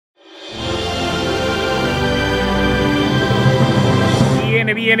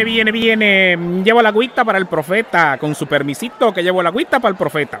viene. Llevo la agüita para el profeta. Con su permisito que llevo la agüita para el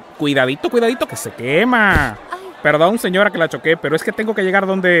profeta. Cuidadito, que se quema. Perdón, señora, que la choqué, pero es que tengo que llegar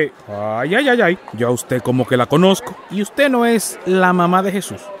donde... Ay. Yo a usted como que la conozco. ¿Y usted no es la mamá de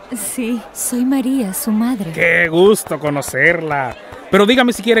Jesús? Sí, soy María, su madre. ¡Qué gusto conocerla! Pero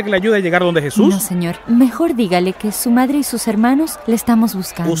dígame si quiere que le ayude a llegar donde Jesús. No, señor. Mejor dígale que su madre y sus hermanos le estamos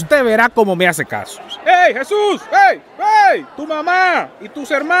buscando. Usted verá cómo me hace caso. ¡Hey, Jesús! ¡Hey! Tu mamá y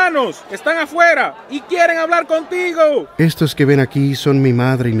tus hermanos están afuera y quieren hablar contigo. Estos que ven aquí son mi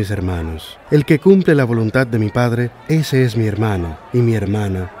madre y mis hermanos. El que cumple la voluntad de mi Padre, ese es mi hermano y mi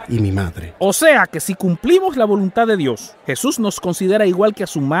hermana y mi madre. O sea que si cumplimos la voluntad de Dios, Jesús nos considera igual que a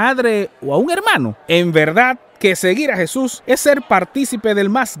su madre o a un hermano. En verdad, que seguir a Jesús es ser partícipe del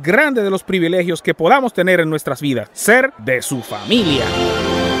más grande de los privilegios que podamos tener en nuestras vidas, ser de su familia.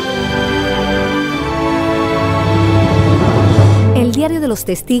 El Diario de los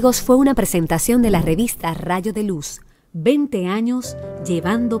Testigos fue una presentación de la revista Rayo de Luz. 20 años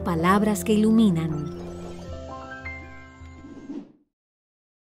llevando palabras que iluminan.